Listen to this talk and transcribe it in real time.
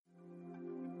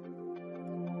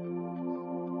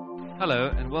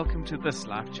Hello and welcome to this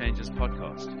Life Changes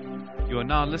podcast. You are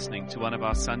now listening to one of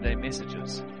our Sunday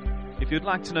messages. If you'd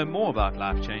like to know more about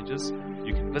Life Changes,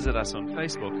 you can visit us on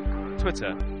Facebook,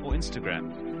 Twitter, or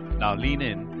Instagram. Now lean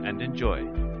in and enjoy.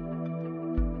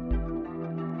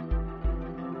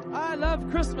 I love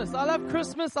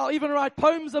Christmas. I'll even write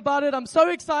poems about it. I'm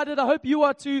so excited. I hope you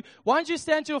are too. Why don't you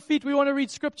stand to your feet? We want to read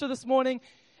scripture this morning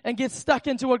and get stuck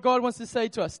into what God wants to say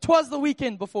to us. 'Twas the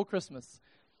weekend before Christmas.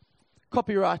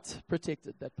 Copyright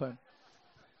protected, that poem.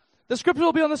 The scripture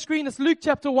will be on the screen. It's Luke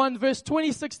chapter 1, verse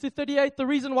 26 to 38. The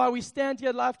reason why we stand here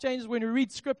at Life Changes when we read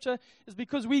scripture is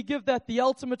because we give that the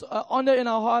ultimate honor in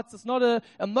our hearts. It's not an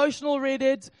emotional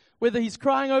redhead, whether he's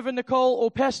crying over Nicole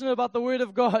or passionate about the word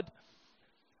of God.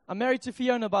 I'm married to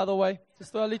Fiona, by the way,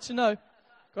 just thought I'd let you know.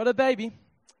 Got a baby.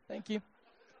 Thank you.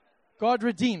 God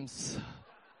redeems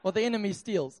what the enemy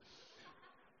steals.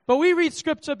 But we read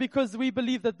scripture because we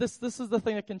believe that this is the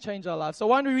thing that can change our lives. So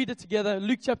why don't we read it together?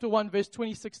 Luke chapter 1, verse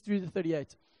 26 through to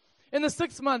 38. In the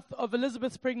 6th month of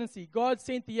Elizabeth's pregnancy, God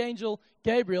sent the angel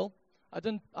Gabriel. I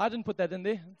didn't put that in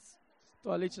there.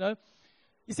 I'll let you know.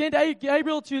 He sent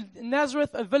Gabriel to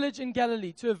Nazareth, a village in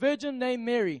Galilee, to a virgin named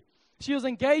Mary. She was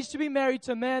engaged to be married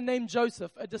to a man named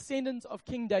Joseph, a descendant of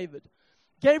King David.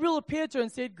 Gabriel appeared to her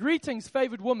and said, "Greetings,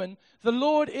 favored woman, the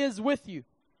Lord is with you."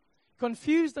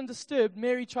 Confused and disturbed,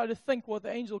 Mary tried to think what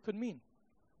the angel could mean.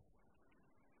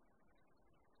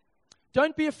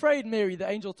 "Don't be afraid, Mary," the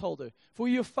angel told her, "for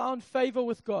you have found favor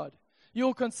with God. You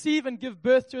will conceive and give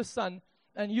birth to a son,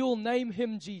 and you will name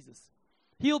him Jesus.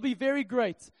 He will be very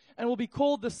great and will be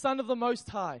called the Son of the Most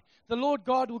High. The Lord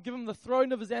God will give him the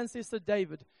throne of his ancestor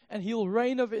David, and he will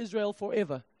reign over Israel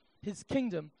forever. His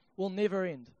kingdom will never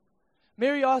end."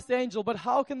 Mary asked the angel, "But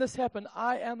how can this happen?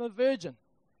 I am a virgin."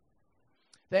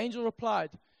 The angel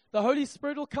replied, "The Holy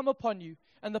Spirit will come upon you,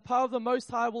 and the power of the Most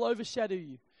High will overshadow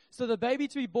you. So the baby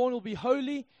to be born will be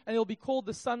holy, and he will be called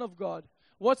the Son of God.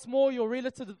 What's more, your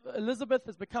relative Elizabeth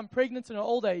has become pregnant in her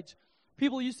old age.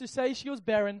 People used to say she was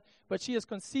barren, but she has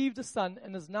conceived a son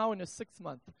and is now in her 6th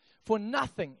month. For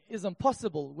nothing is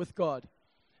impossible with God."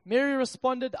 Mary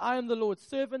responded, "I am the Lord's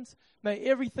servant. May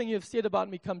everything you have said about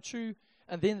me come true."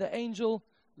 And then the angel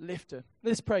left her.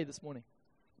 Let's pray this morning.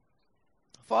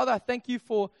 Father, I thank you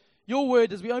for your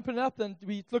word as we open it up and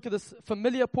we look at this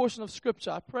familiar portion of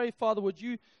scripture. I pray, Father, would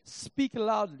you speak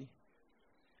loudly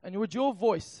and would your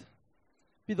voice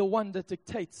be the one that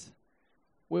dictates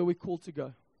where we're called to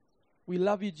go. We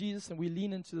love you, Jesus, and we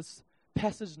lean into this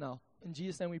passage now. In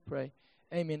Jesus' name we pray.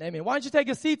 Amen, amen. Why don't you take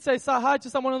a seat, say hi to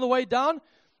someone on the way down.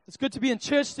 It's good to be in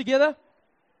church together.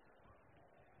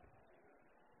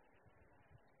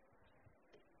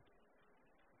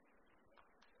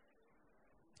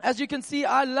 As you can see,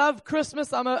 I love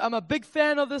Christmas. I'm a big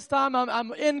fan of this time.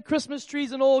 I'm in Christmas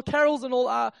trees and all, carols and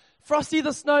all. Frosty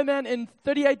the Snowman in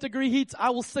 38-degree heat,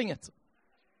 I will sing it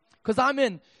because I'm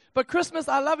in. But Christmas,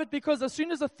 I love it because as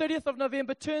soon as the 30th of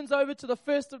November turns over to the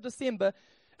 1st of December,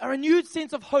 a renewed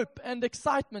sense of hope and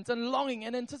excitement and longing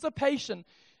and anticipation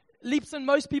leaps in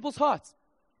most people's hearts.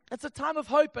 It's a time of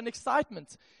hope and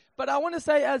excitement. But I want to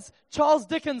say, as Charles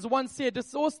Dickens once said,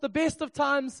 it's also the best of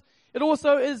times. It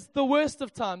also is the worst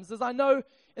of times, as I know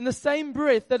in the same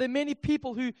breath that there are many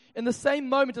people who, in the same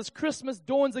moment as Christmas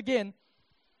dawns again,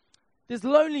 there's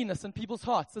loneliness in people's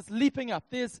hearts. It's leaping up.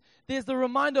 There's the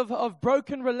reminder of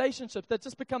broken relationships that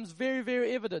just becomes very,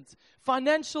 very evident.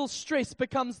 Financial stress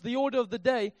becomes the order of the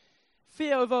day.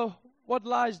 Fear over what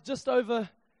lies just over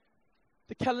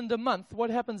the calendar month, what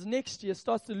happens next year,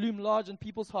 starts to loom large in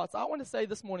people's hearts. I want to say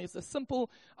this morning, it's a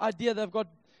simple idea that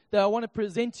I want to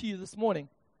present to you this morning,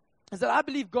 is that I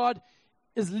believe God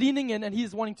is leaning in and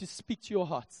He's wanting to speak to your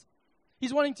hearts.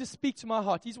 He's wanting to speak to my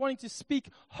heart. He's wanting to speak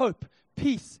hope,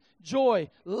 peace, joy,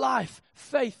 life,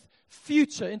 faith,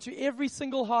 future into every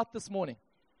single heart this morning.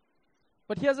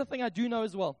 But here's the thing I do know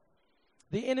as well.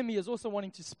 The enemy is also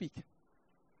wanting to speak.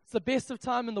 It's the best of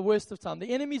time and the worst of time.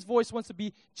 The enemy's voice wants to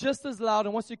be just as loud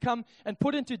and wants to come and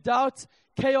put into doubt,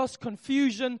 chaos,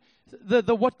 confusion,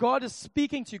 the what God is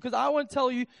speaking to you. Because I want to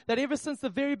tell you that ever since the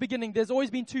very beginning, there's always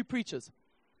been two preachers.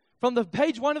 From the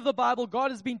page 1 of the Bible,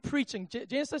 God has been preaching.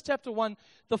 Genesis chapter 1,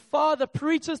 the Father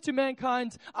preaches to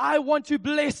mankind, "I want to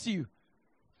bless you.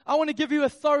 I want to give you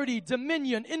authority,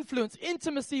 dominion, influence,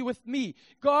 intimacy with me."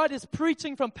 God is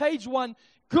preaching from page 1,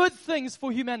 good things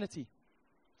for humanity.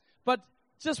 But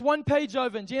just one page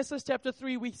over, in Genesis chapter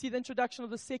 3, we see the introduction of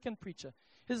the second preacher.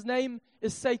 His name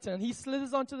is Satan, and he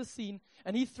slithers onto the scene,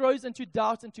 and he throws into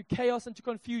doubt, into chaos, into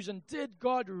confusion. Did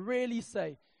God really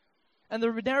say? And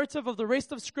the narrative of the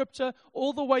rest of Scripture,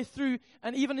 all the way through,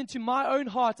 and even into my own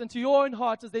heart, and to your own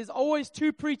heart, is there's always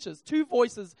two preachers, two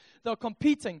voices that are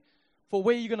competing for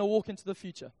where you're going to walk into the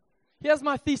future. Here's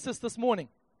my thesis this morning.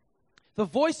 The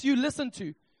voice you listen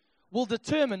to will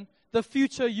determine the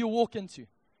future you walk into.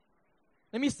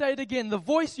 Let me say it again. The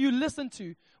voice you listen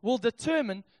to will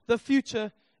determine the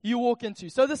future you walk into.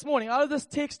 So this morning, out of this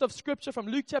text of Scripture from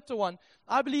Luke chapter 1,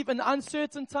 I believe in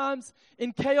uncertain times,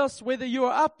 in chaos, whether you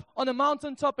are up on a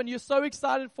mountaintop and you're so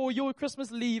excited for your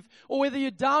Christmas leave, or whether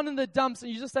you're down in the dumps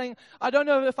and you're just saying, I don't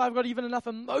know if I've got even enough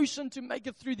emotion to make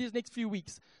it through these next few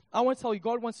weeks. I want to tell you,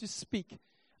 God wants to speak.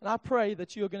 And I pray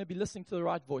that you are going to be listening to the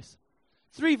right voice.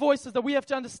 3 voices that we have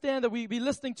to understand that we be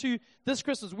listening to this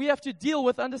Christmas. We have to deal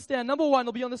with, understand. Number 1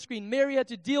 will be on the screen. Mary had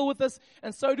to deal with this,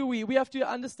 and so do we. We have to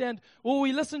understand, will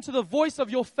we listen to the voice of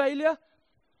your failure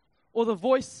or the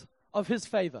voice of His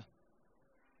favor?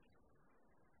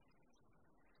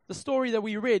 The story that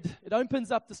we read, it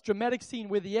opens up this dramatic scene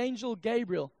where the angel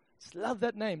Gabriel, just love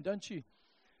that name, don't you?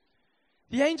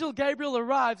 The angel Gabriel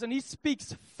arrives and he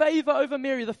speaks favor over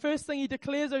Mary. The first thing he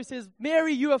declares, he says,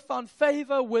 Mary, you have found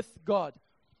favor with God.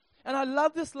 And I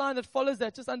love this line that follows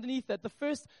that, just underneath that. The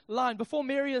first line, before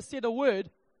Mary has said a word,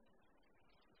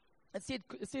 it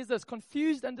says this,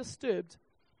 confused and disturbed,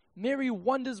 Mary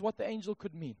wonders what the angel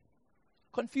could mean.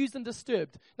 Confused and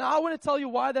disturbed. Now, I want to tell you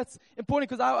why that's important,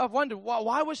 because I've wondered,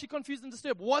 why was she confused and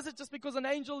disturbed? Was it just because an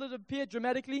angel had appeared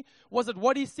dramatically? Was it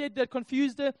what he said that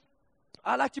confused her?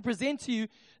 I'd like to present to you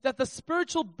that the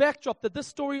spiritual backdrop that this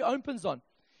story opens on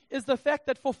is the fact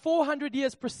that for 400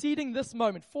 years preceding this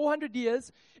moment, 400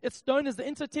 years, it's known as the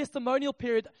intertestamental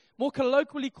period, more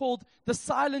colloquially called the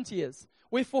silent years,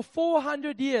 where for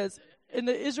 400 years in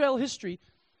the Israel history,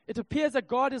 it appears that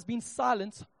God has been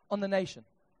silent on the nation.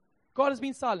 God has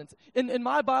been silent. In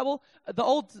my Bible, the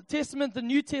Old Testament, the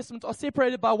New Testament are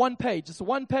separated by one page. It's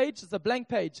one page, it's a blank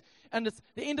page. And it's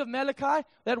the end of Malachi.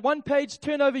 That one page,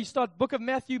 turn over, you start book of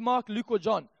Matthew, Mark, Luke, or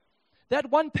John.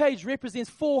 That one page represents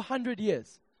 400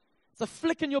 years. It's a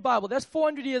flick in your Bible. That's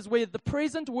 400 years where the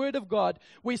present word of God,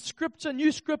 where scripture,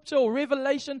 new scripture, or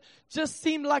revelation just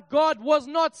seemed like God was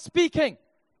not speaking.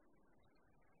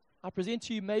 I present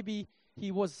to you, maybe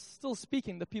He was still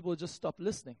speaking, the people had just stopped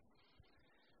listening.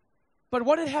 But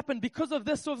what had happened because of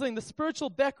this sort of thing, the spiritual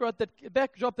backdrop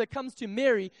that comes to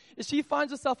Mary, is she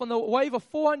finds herself on the wave of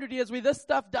 400 years where this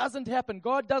stuff doesn't happen.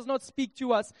 God does not speak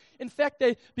to us. In fact,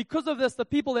 because of this, the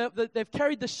people, they've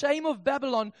carried the shame of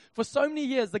Babylon for so many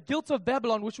years, the guilt of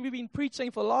Babylon, which we've been preaching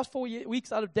for the last 4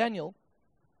 weeks out of Daniel,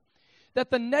 that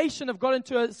the nation have got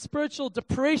into a spiritual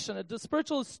depression, a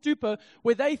spiritual stupor,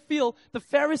 where they feel the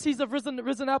Pharisees have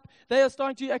risen up. They are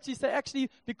starting to actually say,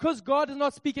 because God is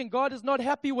not speaking, God is not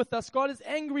happy with us, God is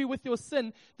angry with your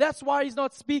sin, that's why He's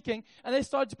not speaking. And they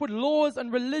started to put laws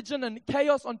and religion and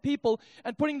chaos on people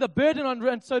and putting the burden on,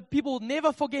 and so people will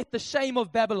never forget the shame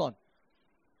of Babylon.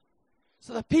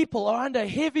 So the people are under a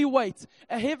heavy weight,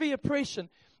 a heavy oppression.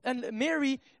 And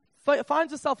Mary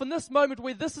finds herself in this moment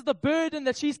where this is the burden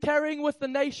that she's carrying with the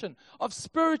nation of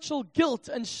spiritual guilt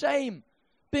and shame,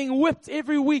 being whipped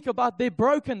every week about their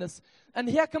brokenness. And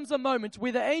here comes a moment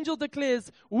where the angel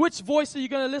declares, which voice are you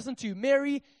going to listen to?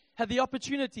 Mary had the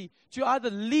opportunity to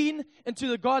either lean into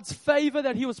the God's favor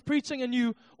that He was preaching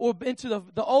anew, or into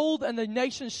the old and the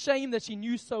nation's shame that she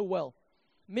knew so well.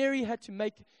 Mary had to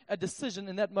make a decision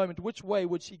in that moment. Which way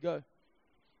would she go?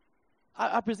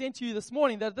 I present to you this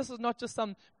morning that this is not just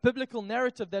some biblical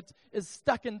narrative that is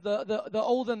stuck in the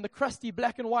old and the crusty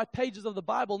black and white pages of the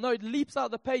Bible. No, it leaps out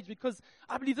of the page because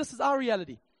I believe this is our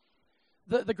reality.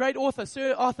 The great author,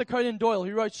 Sir Arthur Conan Doyle,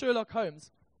 who wrote Sherlock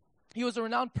Holmes, he was a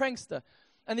renowned prankster.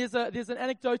 And there's an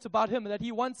anecdote about him that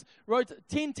he once wrote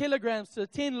 10 telegrams to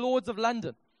 10 lords of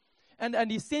London. And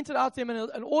he sent it out to them,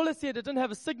 and all it said, it didn't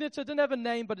have a signature, it didn't have a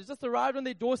name, but it just arrived on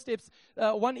their doorsteps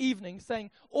one evening saying,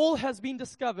 all has been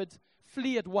discovered,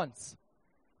 flee at once.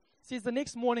 It says the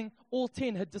next morning, all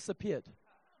 10 had disappeared.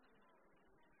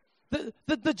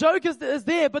 The joke is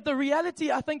there, but the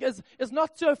reality, I think, is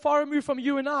not so far removed from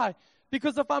you and I.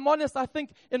 Because if I'm honest, I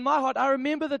think in my heart, I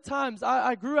remember the times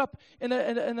I grew up in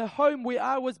a home where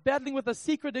I was battling with a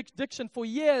secret addiction for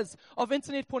years of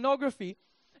internet pornography.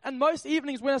 And most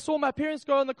evenings when I saw my parents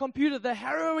go on the computer, the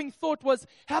harrowing thought was,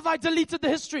 have I deleted the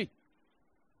history?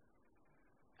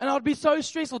 And I would be so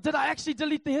stressful. Did I actually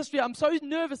delete the history? I'm so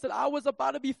nervous that I was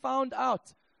about to be found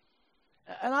out.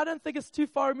 And I don't think it's too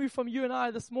far removed from you and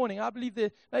I this morning. I believe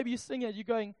that maybe you're sitting here, you're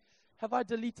going, have I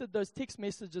deleted those text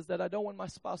messages that I don't want my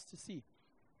spouse to see?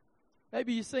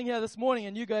 Maybe you're sitting here this morning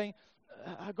and you're going,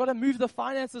 I've got to move the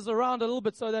finances around a little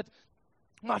bit so that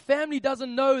my family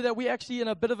doesn't know that we're actually in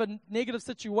a bit of a negative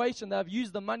situation, that I've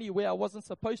used the money where I wasn't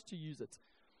supposed to use it.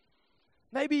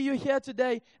 Maybe you're here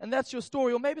today and that's your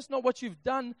story, or maybe it's not what you've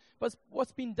done, but it's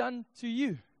what's been done to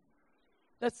you.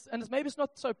 Maybe it's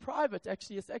not so private,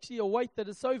 actually. It's actually a weight that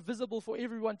is so visible for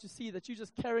everyone to see that you're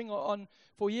just carrying on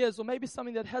for years, or maybe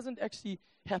something that hasn't actually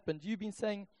happened. You've been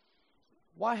saying,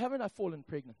 why haven't I fallen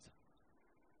pregnant?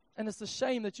 And it's a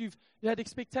shame that you had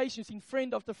expectations, you've seen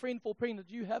friend after friend fall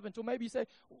pregnant, you haven't. Or maybe you say,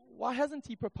 why hasn't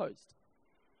he proposed?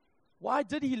 Why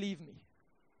did he leave me?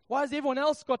 Why has everyone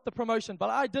else got the promotion, but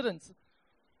I didn't?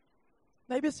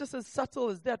 Maybe it's just as subtle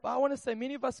as that, but I want to say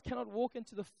many of us cannot walk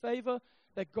into the favor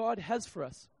that God has for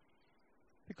us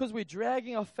because we're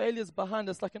dragging our failures behind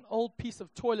us like an old piece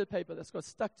of toilet paper that's got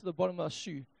stuck to the bottom of our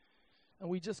shoe, and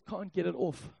we just can't get it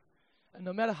off. And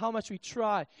no matter how much we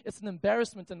try, it's an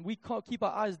embarrassment, and we can't keep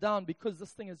our eyes down because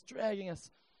this thing is dragging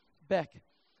us back.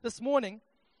 This morning,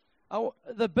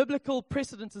 the biblical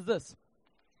precedent is this.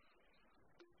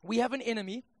 We have an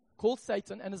enemy called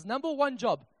Satan, and his number one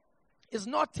job is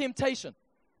not temptation.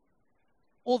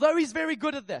 Although he's very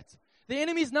good at that. The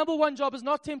enemy's number one job is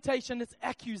not temptation, it's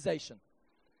accusation.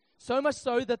 So much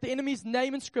so that the enemy's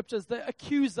name in Scripture is the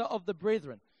accuser of the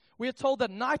brethren. We are told that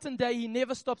night and day he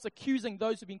never stops accusing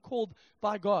those who've been called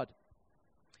by God.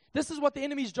 This is what the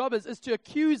enemy's job is to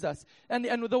accuse us. And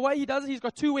the way he does it, he's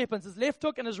got two weapons, his left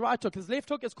hook and his right hook. His left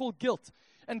hook is called guilt.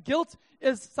 And guilt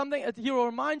is something, he will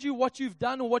remind you what you've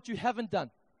done or what you haven't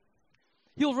done.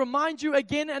 He'll remind you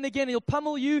again and again. He'll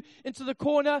pummel you into the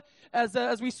corner,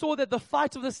 as we saw that the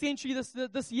fight of the century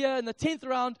this year in the 10th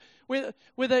round, where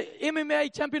the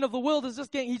MMA champion of the world is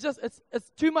just getting,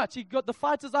 it's too much. He got the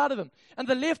fighters out of him. And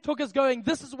the left hook is going,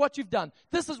 this is what you've done.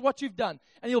 This is what you've done.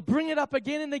 And he'll bring it up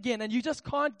again and again. And you just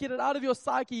can't get it out of your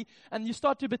psyche. And you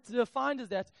start to be defined as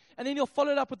that. And then he'll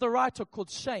follow it up with the right hook called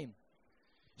shame.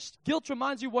 Guilt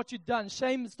reminds you what you've done.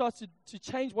 Shame starts to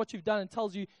change what you've done and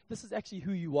tells you this is actually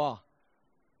who you are.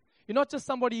 You're not just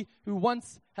somebody who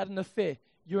once had an affair.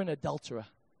 You're an adulterer.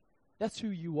 That's who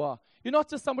you are. You're not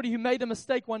just somebody who made a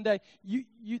mistake one day.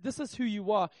 This is who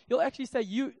you are. He'll actually say,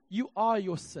 you are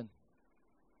your sin.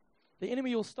 The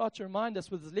enemy will start to remind us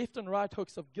with his left and right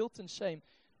hooks of guilt and shame.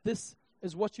 This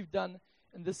is what you've done,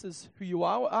 and this is who you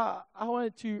are. I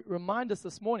wanted to remind us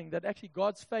this morning that actually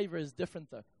God's favor is different,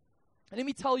 though. And let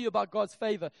me tell you about God's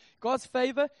favor. God's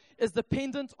favor is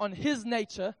dependent on his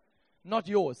nature, not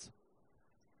yours.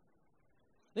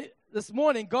 This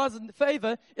morning, God's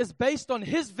favor is based on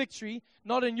his victory,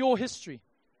 not in your history.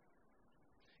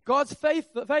 God's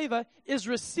favor is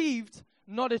received,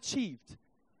 not achieved.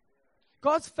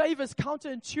 God's favor is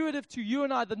counterintuitive to you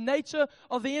and I. The nature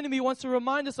of the enemy wants to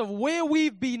remind us of where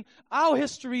we've been, our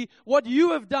history, what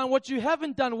you have done, what you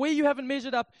haven't done, where you haven't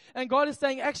measured up. And God is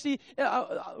saying, actually,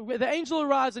 the angel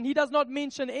arrives and he does not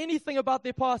mention anything about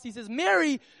their past. He says,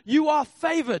 Mary, you are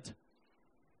favored.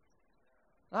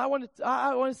 I want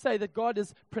to say that God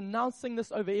is pronouncing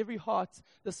this over every heart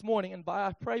this morning. And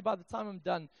I pray by the time I'm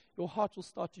done, your heart will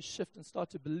start to shift and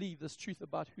start to believe this truth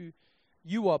about who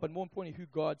you are, but more importantly, who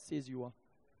God says you are.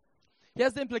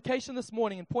 Here's the implication this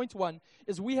morning in point 1,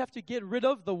 is we have to get rid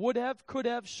of the would have, could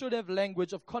have, should have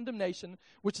language of condemnation,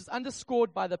 which is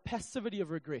underscored by the passivity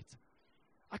of regret.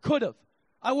 I could have,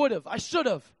 I would have, I should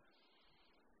have.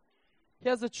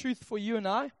 Here's the truth for you and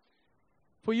I,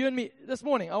 for you and me. This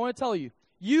morning, I want to tell you,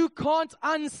 you can't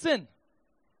unsin.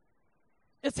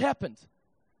 It's happened.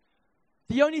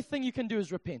 The only thing you can do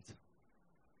is repent.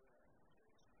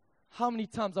 How many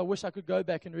times I wish I could go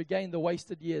back and regain the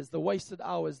wasted years, the wasted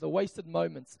hours, the wasted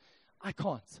moments. I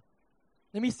can't.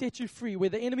 Let me set you free. Where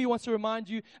the enemy wants to remind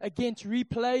you again to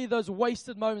replay those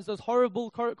wasted moments, those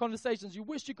horrible conversations. You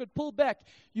wish you could pull back.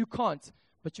 You can't,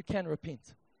 but you can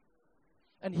repent.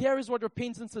 And here is what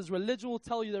repentance is. Religion will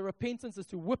tell you that repentance is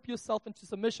to whip yourself into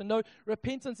submission. No,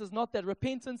 repentance is not that.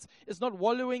 Repentance is not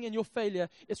wallowing in your failure.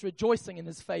 It's rejoicing in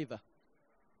his favor.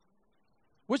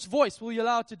 Which voice will you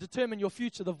allow to determine your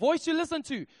future? The voice you listen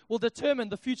to will determine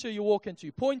the future you walk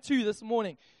into. Point 2 this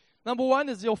morning. Number 1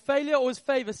 is your failure or his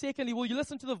favor. Secondly, will you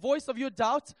listen to the voice of your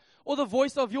doubt or the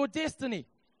voice of your destiny?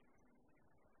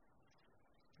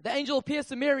 The angel appears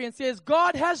to Mary and says,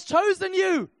 God has chosen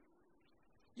you.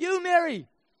 You, Mary.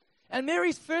 And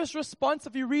Mary's first response,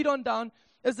 if you read on down,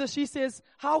 is that she says,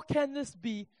 how can this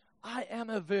be? I am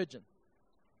a virgin.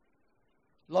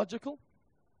 Logical.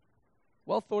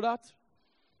 Well thought out.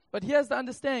 But here's the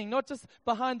understanding, not just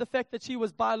behind the fact that she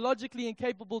was biologically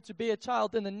incapable to bear a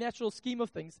child in the natural scheme of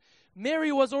things.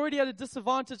 Mary was already at a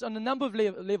disadvantage on a number of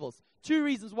levels. 2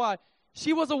 reasons why.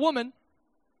 She was a woman,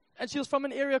 and she was from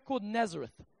an area called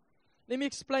Nazareth. Let me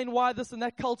explain why this in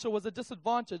that culture was a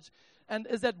disadvantage. And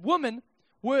is that women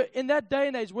were, in that day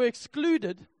and age, were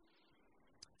excluded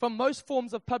from most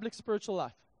forms of public spiritual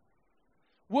life.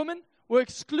 Women were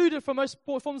excluded from most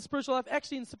forms of spiritual life.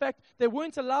 Actually, in fact, they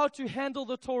weren't allowed to handle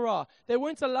the Torah. They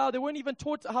weren't even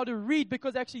taught how to read,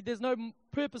 because actually there's no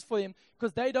purpose for them,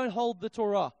 because they don't hold the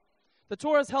Torah. The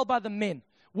Torah is held by the men.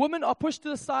 Women are pushed to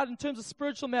the side in terms of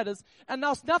spiritual matters, and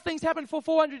now nothing's happened for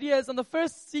 400 years, and the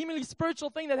first seemingly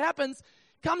spiritual thing that happens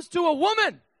comes to a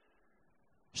woman.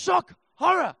 Shock,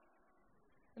 horror.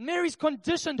 And Mary's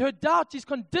conditioned, her doubt is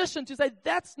conditioned to say,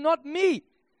 that's not me.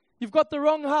 You've got the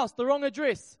wrong house, the wrong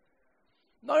address.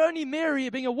 Not only Mary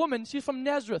being a woman, she's from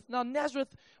Nazareth. Now,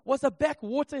 Nazareth was a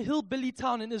backwater hillbilly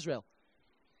town in Israel.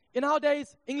 In our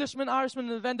days, Englishmen, Irishmen,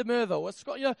 and Van der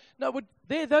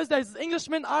Merwe. Those days,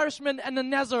 Englishmen, Irishmen, and the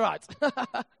Nazarites.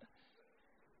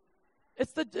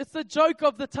 It's the joke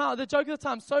of the time. The joke of the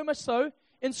time. So much so,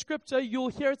 in Scripture, you'll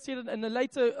hear it said in the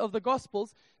later of the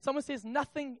Gospels. Someone says,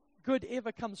 nothing good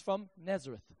ever comes from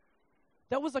Nazareth.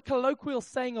 That was a colloquial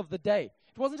saying of the day.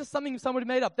 It wasn't just something somebody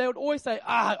made up. They would always say,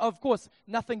 of course,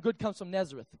 nothing good comes from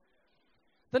Nazareth.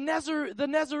 The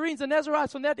Nazarenes, the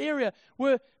Nazarites from that area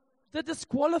they're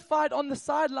disqualified on the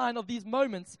sideline of these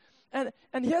moments. And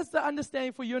here's the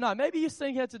understanding for you and I. Maybe you're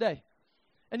sitting here today,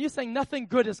 and you're saying nothing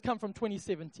good has come from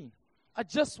 2017. I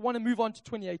just want to move on to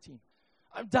 2018.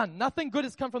 I'm done. Nothing good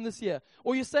has come from this year.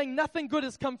 Or you're saying nothing good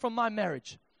has come from my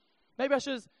marriage. Maybe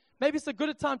it's a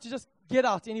good time to just get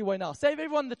out anyway now. Save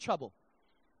everyone the trouble.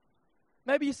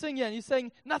 Maybe you're sitting here and you're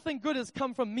saying nothing good has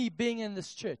come from me being in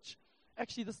this church.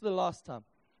 Actually, this is the last time.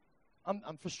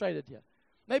 I'm frustrated here.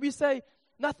 Maybe you say,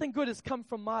 nothing good has come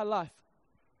from my life.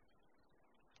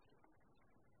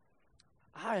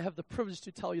 I have the privilege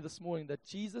to tell you this morning that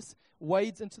Jesus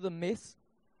wades into the mess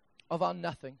of our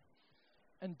nothing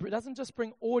and doesn't just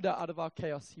bring order out of our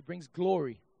chaos. He brings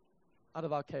glory out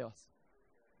of our chaos.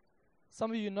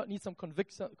 Some of you need some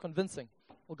convincing.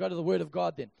 We'll go to the Word of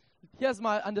God then. Here's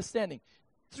my understanding.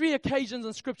 3 occasions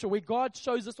in Scripture where God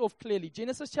shows us off clearly.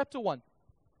 Genesis chapter 1.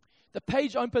 The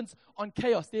page opens on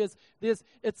chaos. It says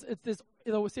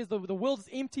the world is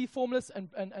empty, formless,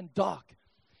 and dark.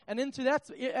 And into that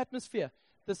atmosphere,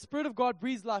 the Spirit of God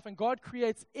breathes life, and God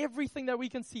creates everything that we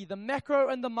can see, the macro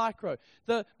and the micro,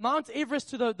 the Mount Everest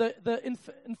to the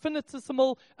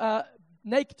infinitesimal, to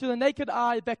the naked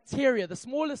eye, bacteria, the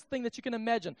smallest thing that you can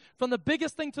imagine. From the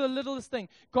biggest thing to the littlest thing,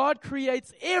 God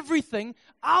creates everything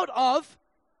out of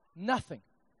nothing.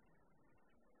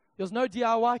 There's no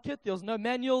DIY kit. There's no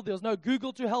manual. There's no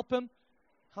Google to help him.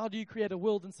 How do you create a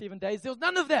world in 7 days? There's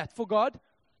none of that for God.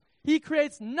 He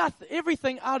creates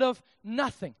everything out of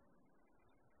nothing.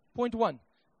 Point 1.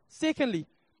 Secondly,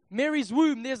 Mary's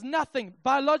womb, there's nothing.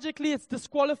 Biologically, it's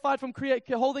disqualified from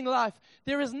holding life.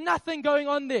 There is nothing going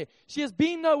on there. She has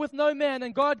been with no man,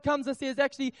 and God comes and says,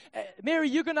 actually, Mary,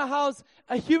 you're going to house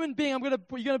a human being. You're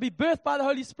going to be birthed by the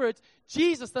Holy Spirit.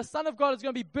 Jesus, the Son of God, is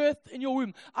going to be birthed in your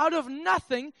womb. Out of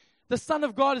nothing, the Son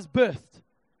of God is birthed.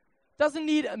 Doesn't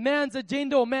need a man's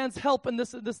agenda or man's help in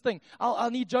this thing. I'll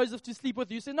need Joseph to sleep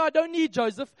with you. You say, no, I don't need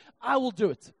Joseph. I will do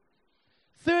it.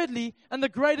 Thirdly, and the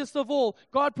greatest of all,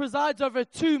 God presides over a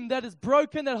tomb that is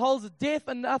broken, that holds death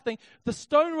and nothing. The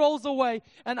stone rolls away,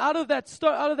 and out of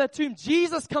that tomb,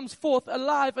 Jesus comes forth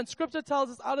alive. And Scripture tells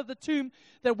us out of the tomb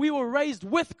that we were raised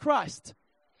with Christ.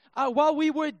 While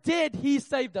we were dead, He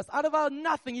saved us. Out of our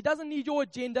nothing. He doesn't need your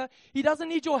agenda. He doesn't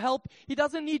need your help. He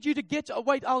doesn't need you to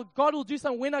God will do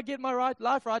something when I get my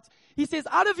life right. He says,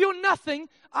 out of your nothing,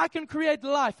 I can create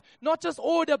life. Not just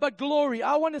order, but glory.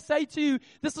 I want to say to you,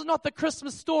 this is not the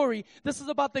Christmas story. This is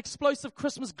about the explosive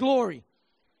Christmas glory.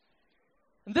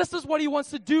 And this is what He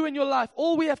wants to do in your life.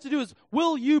 All we have to do is,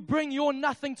 will you bring your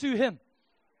nothing to Him?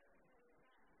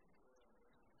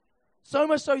 So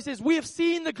much so, He says, we have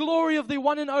seen the glory of the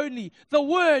one and only, the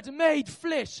Word made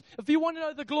flesh. If you want to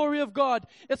know the glory of God,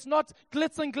 it's not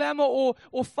glitz and glamour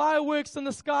or fireworks in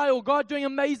the sky or God doing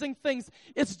amazing things.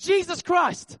 It's Jesus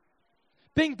Christ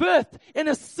being birthed in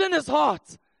a sinner's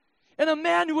heart. In a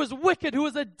man who was wicked, who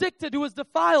was addicted, who was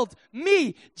defiled.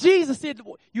 Me, Jesus said,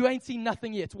 you ain't seen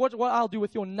nothing yet. What I'll do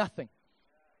with your nothing.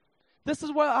 This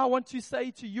is what I want to say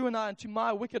to you and I and to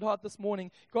my wicked heart this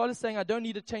morning. God is saying, I don't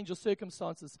need to change your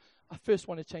circumstances. I first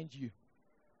want to change you.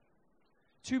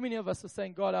 Too many of us are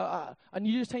saying, God, I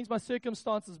need you to change my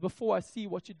circumstances before I see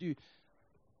what you do.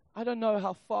 I don't know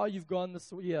how far you've gone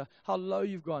this year, how low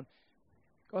you've gone.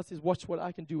 God says, watch what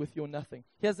I can do with your nothing.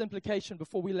 Here's the implication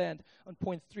before we land on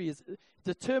point 3 is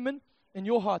determine in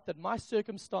your heart that my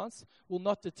circumstance will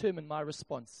not determine my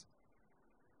response.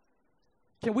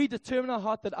 Can we determine our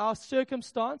heart that our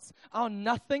circumstance, our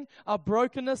nothing, our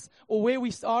brokenness, or where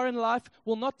we are in life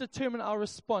will not determine our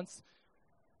response?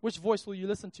 Which voice will you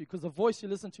listen to? Because the voice you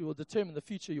listen to will determine the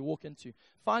future you walk into.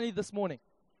 Finally, this morning,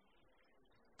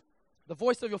 The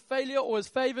voice of your failure or his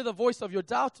favor, the voice of your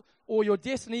doubt or your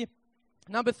destiny.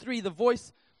 Number 3, the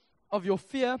voice of your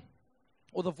fear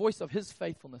or the voice of his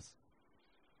faithfulness.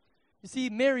 You see,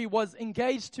 Mary was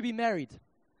engaged to be married.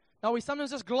 Now, we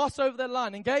sometimes just gloss over that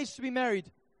line, engaged to be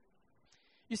married.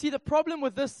 You see, the problem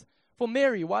with this for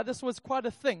Mary, why this was quite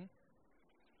a thing,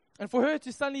 and for her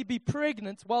to suddenly be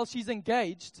pregnant while she's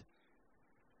engaged.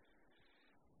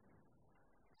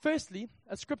 Firstly,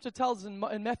 as Scripture tells in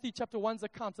Matthew chapter 1's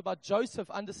account about Joseph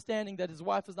understanding that his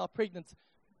wife is now pregnant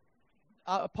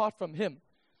apart from him.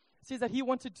 It says that he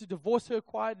wanted to divorce her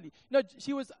quietly. No,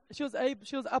 she was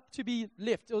up to be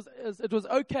left. It was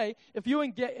okay if you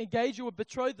engage, you were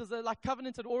betrothed. There's a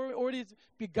covenant had already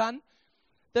begun.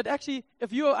 That actually,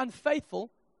 if you are unfaithful,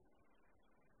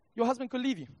 your husband could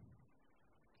leave you.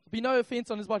 There'd be no offense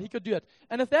on his part. He could do it.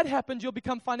 And if that happened, you'll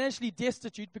become financially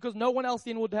destitute because no one else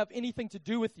then would have anything to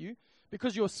do with you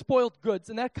because you're spoiled goods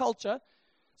in that culture.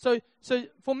 So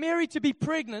for Mary to be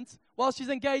pregnant while she's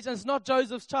engaged and it's not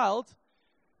Joseph's child,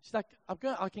 she's like,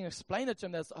 I can explain it to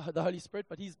him as the Holy Spirit,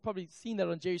 but he's probably seen that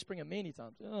on Jerry Springer many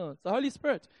times. Oh, it's the Holy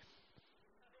Spirit.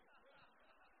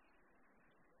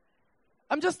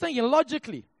 I'm just thinking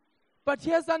logically. But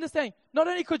here's the understanding. Not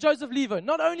only could Joseph leave her,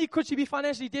 not only could she be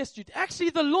financially destitute,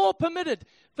 actually the law permitted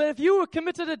that if you were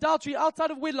committed adultery outside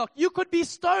of wedlock, you could be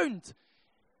stoned.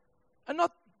 And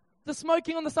not the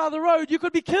smoking on the side of the road, you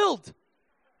could be killed.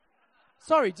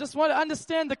 Sorry, just want to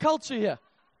understand the culture here.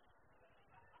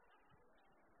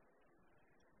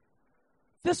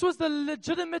 This was the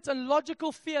legitimate and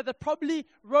logical fear that probably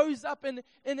rose up in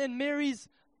Mary's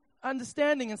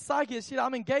understanding and psyche. She said,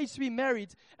 I'm engaged to be married.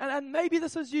 And maybe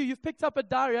this is you. You've picked up a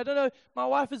diary. I don't know. My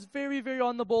wife is very, very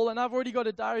on the ball, and I've already got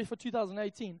a diary for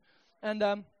 2018.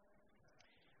 And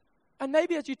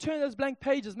maybe as you turn those blank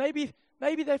pages, maybe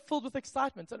they're filled with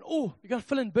excitement. And, you're going to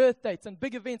fill in birth dates and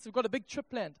big events. We've got a big trip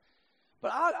planned.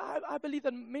 But I believe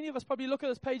that many of us probably look at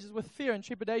those pages with fear and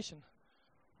trepidation.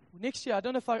 Next year, I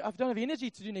don't have energy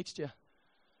to do next year.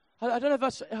 I don't know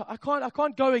if I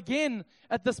can't go again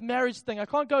at this marriage thing. I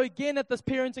can't go again at this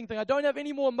parenting thing. I don't have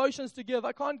any more emotions to give.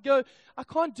 I can't do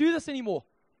this anymore.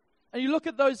 And you look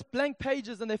at those blank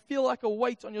pages and they feel like a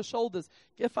weight on your shoulders.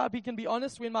 If I can be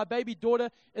honest, when my baby daughter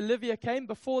Olivia came,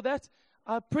 before that,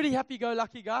 I'm a pretty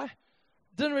happy-go-lucky guy.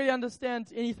 Didn't really understand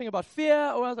anything about fear,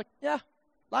 or I was like, yeah,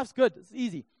 life's good, it's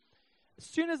easy. As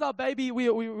soon as our baby,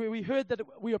 we heard that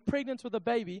we were pregnant with a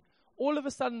baby, all of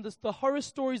a sudden, the horror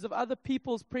stories of other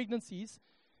people's pregnancies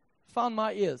found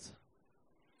my ears.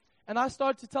 And I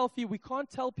started to tell Fee, we can't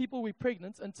tell people we're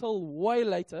pregnant until way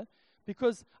later,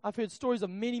 because I've heard stories of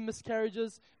many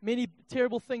miscarriages, many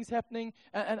terrible things happening,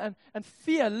 and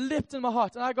fear leapt in my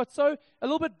heart. And I got a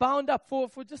little bit bound up for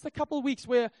just a couple of weeks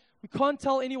where we can't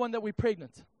tell anyone that we're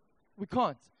pregnant. We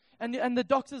can't. And the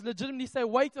doctors legitimately say,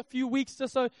 wait a few weeks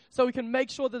just so we can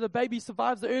make sure that the baby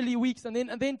survives the early weeks, and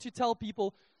then to tell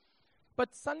people.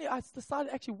 But suddenly I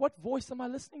decided, actually, what voice am I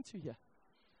listening to here?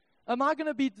 Am I going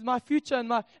to be, my future and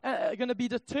going to be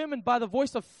determined by the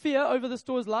voice of fear over this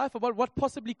daughter's life about what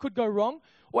possibly could go wrong?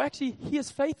 Or actually, he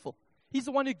is faithful. He's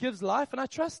the one who gives life, and I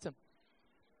trust him.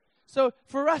 So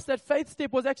for us, that faith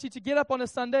step was actually to get up on a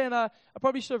Sunday, and I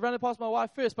probably should have run it past my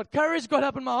wife first, but courage got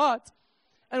up in my heart.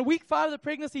 And week 5 of the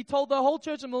pregnancy told the whole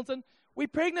church in Milton, we're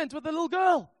pregnant with a little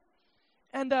girl.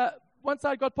 And once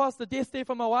I got past the death stare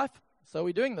from my wife, so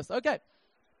we're doing this. Okay.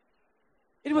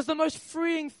 It was the most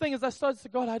freeing thing as I started to say,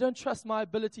 God, I don't trust my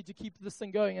ability to keep this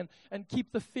thing going and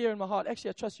keep the fear in my heart.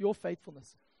 Actually, I trust your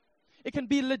faithfulness. It can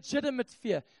be legitimate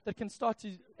fear that can start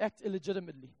to act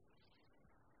illegitimately.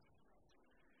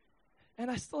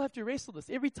 And I still have to wrestle this.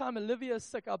 Every time Olivia is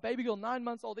sick, our baby girl, 9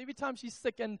 months old, every time she's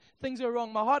sick and things go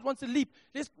wrong, my heart wants to leap.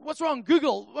 What's wrong?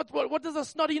 Google. What does a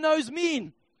snotty nose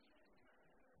mean?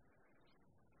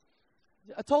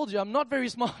 I told you, I'm not very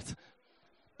smart.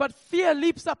 But fear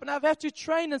leaps up, and I have to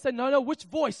train and say, no, which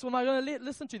voice am I going to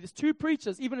listen to? There's 2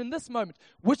 preachers, even in this moment.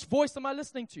 Which voice am I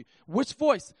listening to? Which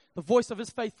voice? The voice of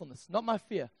his faithfulness, not my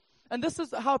fear. And this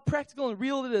is how practical and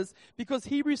real it is, because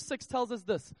Hebrews 6 tells us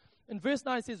this. In verse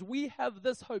 9 it says, we have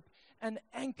this hope, an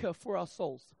anchor for our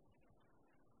souls.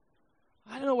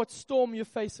 I don't know what storm you're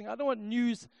facing. I don't know what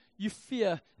news you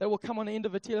fear that will come on the end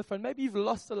of a telephone. Maybe you've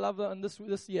lost a loved one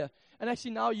this year. And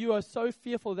actually now you are so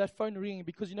fearful of that phone ringing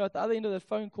because you know at the other end of that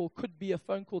phone call could be a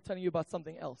phone call telling you about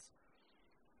something else.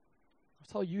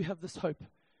 I tell you have this hope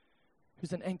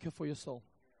who's an anchor for your soul.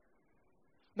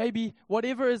 Maybe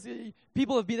whatever is, they've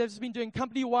just been doing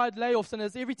company-wide layoffs, and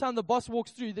as every time the boss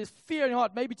walks through, there's fear in your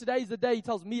heart. Maybe today is the day he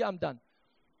tells me I'm done.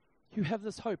 You have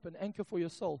this hope, an anchor for your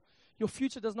soul. Your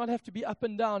future does not have to be up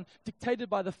and down, dictated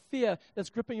by the fear that's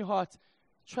gripping your heart.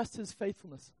 Trust his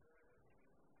faithfulness.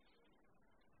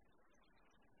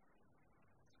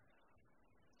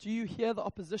 Do you hear the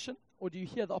opposition or do you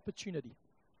hear the opportunity?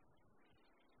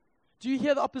 Do you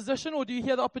hear the opposition or do you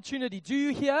hear the opportunity? Do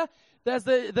you hear, as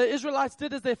the Israelites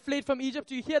did as they fled from Egypt,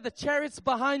 do you hear the chariots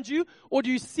behind you or do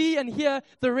you see and hear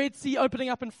the Red Sea opening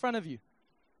up in front of you?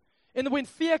 And when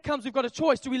fear comes, we've got a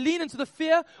choice. Do we lean into the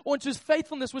fear or into His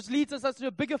faithfulness, which leads us to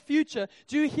a bigger future?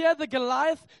 Do you hear the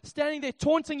Goliath standing there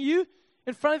taunting you,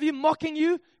 in front of you, mocking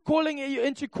you, calling you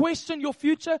into question your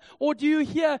future? Or do you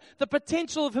hear the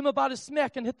potential of him about to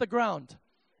smack and hit the ground?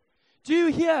 Do you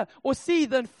hear or see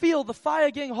and feel the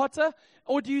fire getting hotter?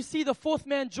 Or do you see the fourth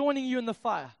man joining you in the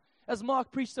fire? As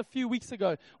Mark preached a few weeks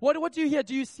ago. What do you hear?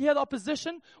 Do you hear the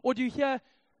opposition or do you hear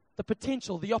the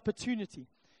potential, the opportunity?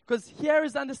 Because here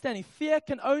is understanding. Fear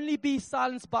can only be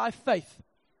silenced by faith.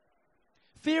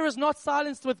 Fear is not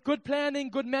silenced with good planning,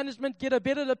 good management, get a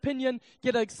better opinion,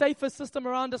 get a safer system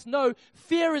around us. No,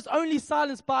 fear is only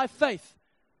silenced by faith.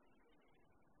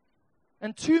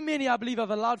 And too many, I believe, have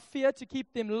allowed fear to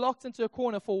keep them locked into a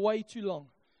corner for way too long.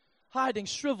 Hiding,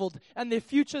 shriveled, and their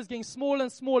future is getting smaller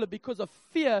and smaller because of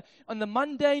fear on the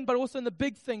mundane, but also in the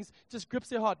big things, just grips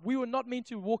their heart. We were not meant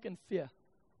to walk in fear.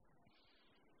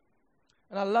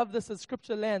 And I love this as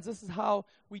Scripture lands. This is how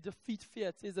we defeat fear.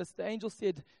 It says this, the angel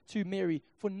said to Mary,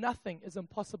 for nothing is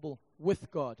impossible with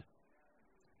God.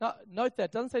 Now, note that.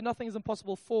 It doesn't say nothing is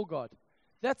impossible for God.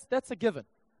 That's a given.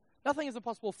 Nothing is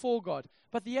impossible for God.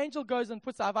 But the angel goes and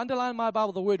puts, I've underlined in my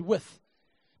Bible the word with.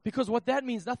 Because what that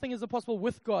means, nothing is impossible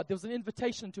with God. There was an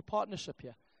invitation to partnership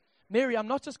here. Mary, I'm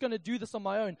not just going to do this on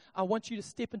my own. I want you to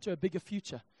step into a bigger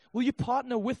future. Will you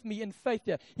partner with me in faith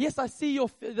here? Yes, I see your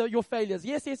failures.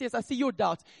 Yes, I see your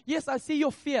doubts. Yes, I see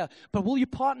your fear. But will you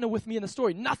partner with me in the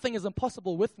story? Nothing is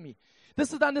impossible with me.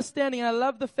 This is the understanding. And I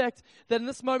love the fact that in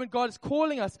this moment, God is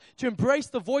calling us to embrace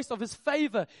the voice of His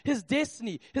favor, His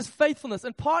destiny, His faithfulness,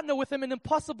 and partner with Him in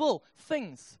impossible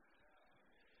things.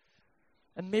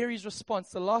 And Mary's response,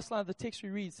 the last line of the text we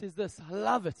read, says this. I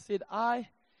love it. It said, I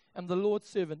am the Lord's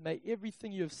servant. May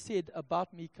everything you have said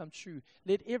about me come true.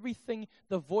 Let everything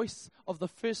the voice of the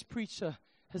first preacher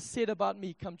has said about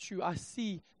me come true. I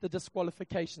see the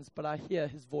disqualifications, but I hear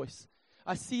His voice.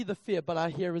 I see the fear, but I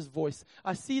hear His voice.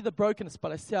 I see the brokenness,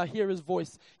 but I hear His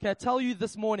voice. Can I tell you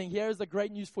this morning, here is the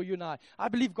great news for you and I. I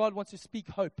believe God wants to speak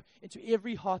hope into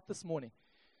every heart this morning.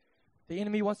 The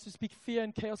enemy wants to speak fear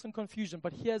and chaos and confusion,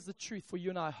 but here's the truth for you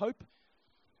and I. Hope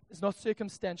is not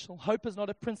circumstantial. Hope is not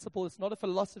a principle. It's not a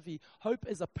philosophy. Hope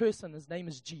is a person. His name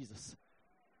is Jesus.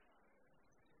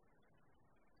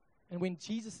 And when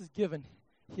Jesus is given,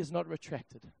 He is not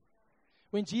retracted.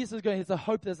 When Jesus is going, there's a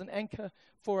hope, there's an anchor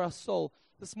for our soul.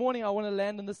 This morning, I want to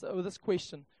land on with this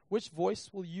question. Which voice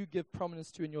will you give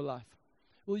prominence to in your life?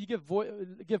 Will you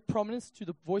give prominence to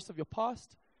the voice of your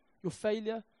past, your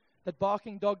failure, that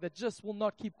barking dog that just will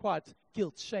not keep quiet?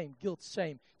 Guilt, shame,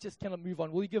 just cannot move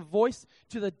on. Will you give voice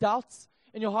to the doubts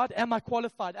in your heart? Am I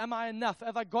qualified? Am I enough?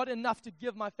 Have I got enough to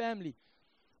give my family?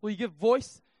 Will you give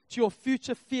voice to your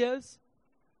future fears?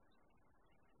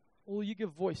 Or will you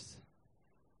give voice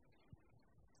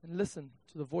and listen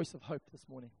to the voice of hope this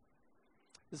morning?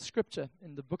 There's a scripture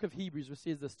in the book of Hebrews which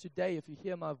says this, today if you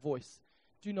hear my voice,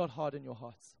 do not harden your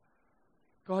hearts.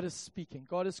 God is speaking.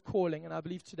 God is calling. And I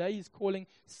believe today He's calling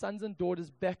sons and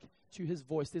daughters back to His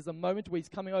voice. There's a moment where He's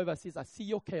coming over and says, I see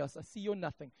your chaos. I see your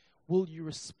nothing. Will you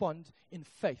respond in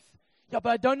faith? Yeah, but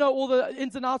I don't know all the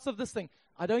ins and outs of this thing.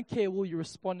 I don't care. Will you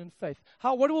respond in faith?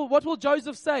 What will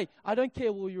Joseph say? I don't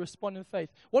care. Will you respond in faith?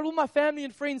 What will my family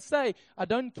and friends say? I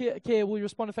don't care. Will you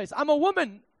respond in faith? I'm a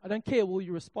woman. I don't care. Will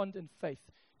you respond in faith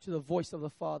to the voice of the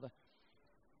Father?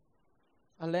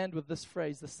 I land with this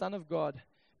phrase. The Son of God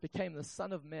became the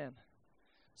Son of Man,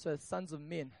 so that sons of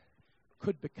men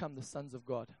could become the sons of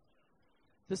God.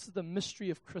 This is the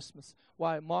mystery of Christmas.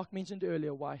 Why Mark mentioned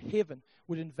earlier, why heaven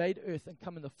would invade earth and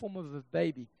come in the form of a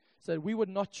baby, so that we would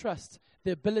not trust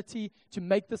the ability to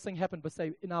make this thing happen, but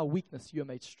say, in our weakness, you are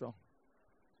made strong.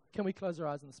 Can we close our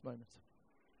eyes in this moment?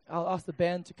 I'll ask the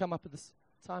band to come up at this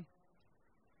time.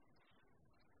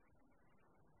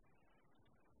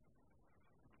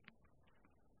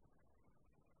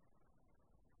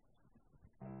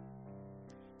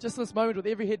 Just in this moment, with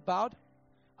every head bowed,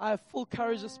 I have full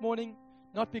courage this morning,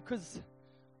 not because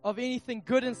of anything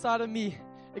good inside of me,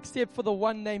 except for the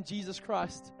one named Jesus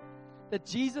Christ. That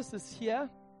Jesus is here,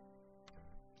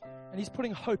 and He's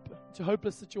putting hope to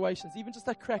hopeless situations, even just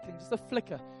a crackling, just a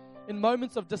flicker, in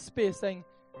moments of despair, saying,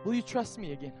 will you trust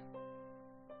me again?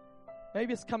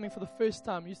 Maybe it's coming for the first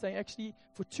time. You're saying, actually,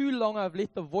 for too long I've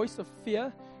let the voice of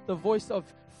fear, the voice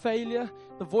of failure,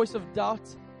 the voice of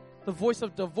doubt, the voice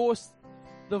of divorce,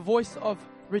 the voice of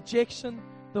rejection,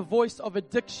 the voice of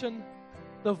addiction,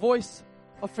 the voice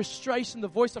of frustration, the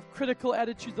voice of critical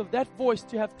attitudes, of that voice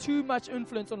to have too much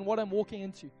influence on what I'm walking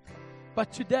into.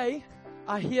 But today,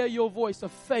 I hear your voice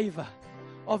of favor,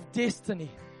 of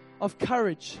destiny, of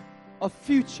courage, of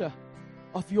future,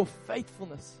 of your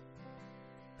faithfulness.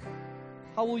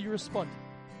 How will you respond?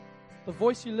 The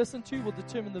voice you listen to will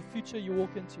determine the future you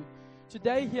walk into.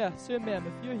 Today here, sir, ma'am,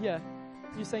 if you're here,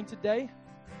 you're saying, today,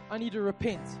 I need to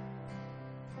repent.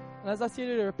 And as I said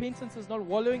earlier, repentance is not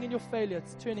wallowing in your failure,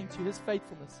 it's turning to His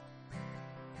faithfulness.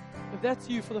 If that's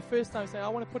you for the first time, saying, I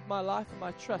want to put my life and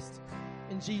my trust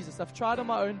in Jesus. I've tried on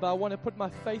my own, but I want to put my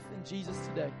faith in Jesus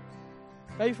today.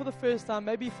 Maybe for the first time,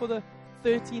 maybe for the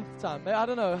 13th time. Maybe, I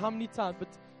don't know how many times, but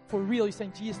for real, you're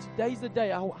saying, Jesus, today's the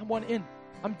day. I want in.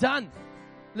 I'm done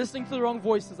listening to the wrong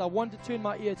voices. I want to turn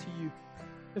my ear to you.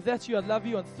 If that's you, I'd love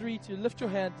you on 3 to lift your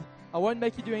hand. I won't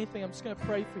make you do anything. I'm just going to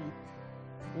pray for you.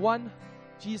 1,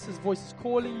 Jesus' voice is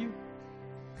calling you.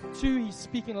 2, He's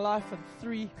speaking life. And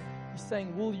 3, He's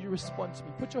saying, will you respond to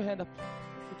me? Put your hand up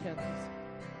if you can, please.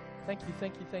 Thank you,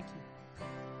 thank you, thank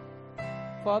you.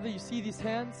 Father, you see these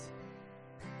hands.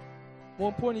 More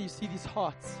importantly, you see these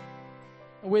hearts.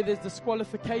 And where there's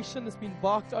disqualification that's been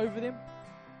barked over them.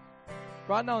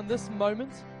 Right now, in this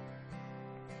moment,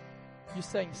 you're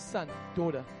saying, son,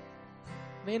 daughter.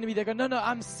 The enemy, they go, no,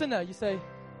 I'm sinner. You say,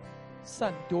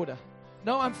 son, daughter.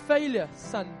 No, I'm failure,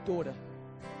 son, daughter.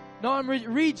 No, I'm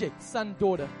reject, son,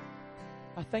 daughter.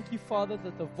 I thank you, Father,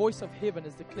 that the voice of heaven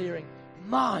is declaring,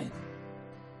 mine.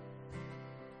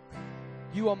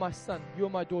 You are my son. You are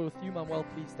my daughter. With you, I'm well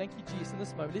pleased. Thank you, Jesus, in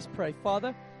this moment. Let's pray.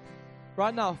 Father,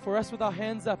 right now, for us with our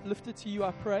hands up, lifted to you,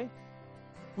 I pray.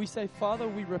 We say, Father,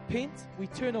 we repent. We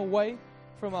turn away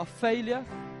from our failure.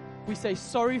 We say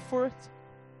sorry for it.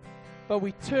 But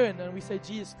we turn and we say,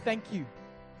 Jesus, thank you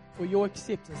for your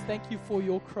acceptance. Thank you for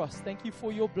your cross. Thank you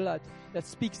for your blood that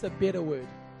speaks a better word.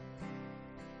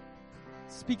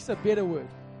 Speaks a better word.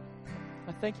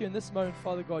 I thank you in this moment,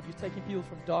 Father God, you're taking people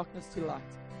from darkness to light.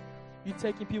 You're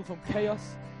taking people from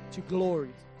chaos to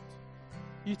glory.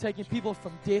 You're taking people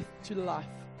from death to life.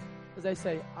 As they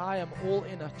say, I am all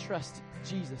in, I trust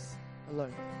Jesus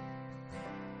alone.